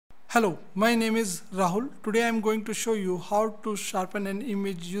Hello, my name is Rahul. Today I am going to show you how to sharpen an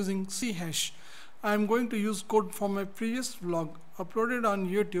image using C#. I am going to use code from my previous vlog uploaded on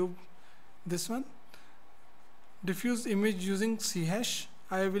YouTube. This one, diffuse image using C#.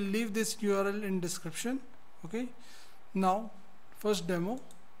 I will leave this URL in description. Okay. Now, first demo.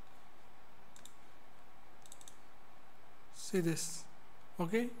 See this.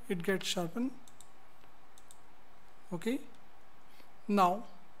 Okay, it gets sharpened. Okay. Now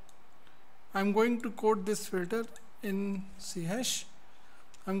I'm going to code this filter in C#.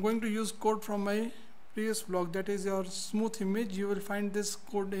 I'm going to use code from my previous vlog, that is your smooth image. You will find this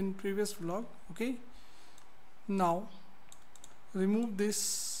code in previous vlog. Okay. Now remove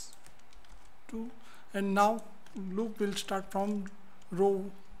this 2 and now loop will start from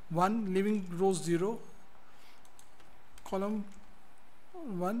row 1 leaving row 0, column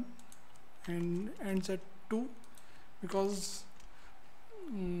 1 and ends at 2 because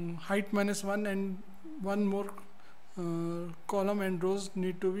height -1 and one more column and rows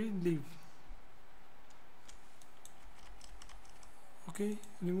need to be leave. Okay,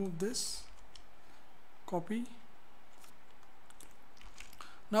 remove this, copy.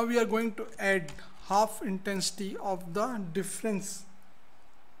 Now we are going to add half intensity of the difference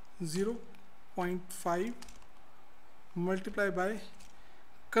 0.5 multiply by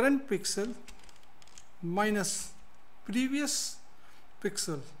current pixel minus previous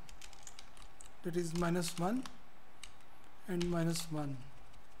pixel, that is -1 and -1,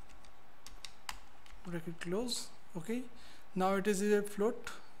 bracket close. Okay, now it is a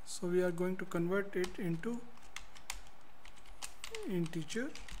float, so we are going to convert it into integer.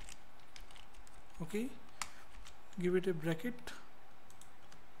 Okay, give it a bracket.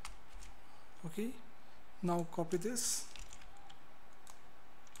 Okay, now copy this,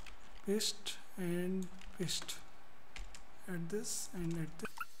 paste and paste, add this and add this.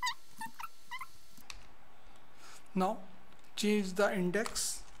 Now change the index.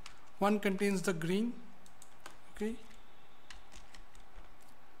 1 contains the green. Okay,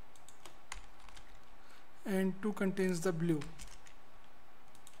 and 2 contains the blue.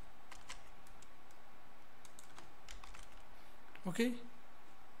 Okay,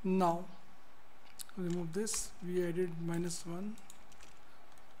 now remove this, we added -1.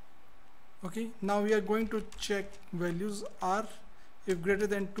 Okay, now we are going to check values R. If greater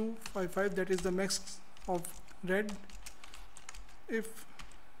than 255, that is the max of red. If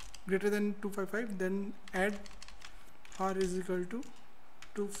greater than 255, then add R is equal to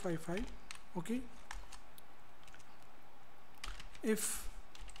 255. Okay, if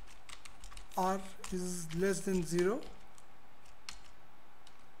R is less than 0,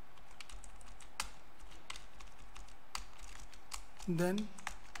 then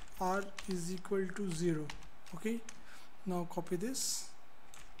R is equal to 0. Okay, now copy this,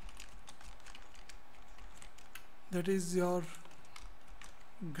 that is your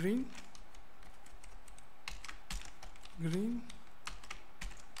green,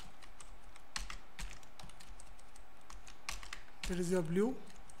 that is your blue,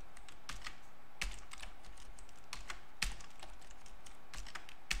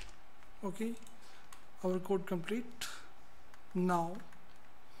 okay, our code complete. Now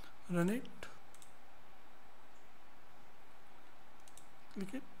run it,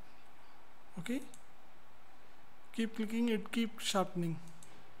 click it. Okay, keep clicking it, keep sharpening.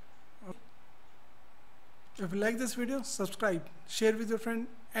 If you like this video, subscribe, share with your friend,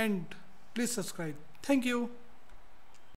 and please subscribe. Thank you.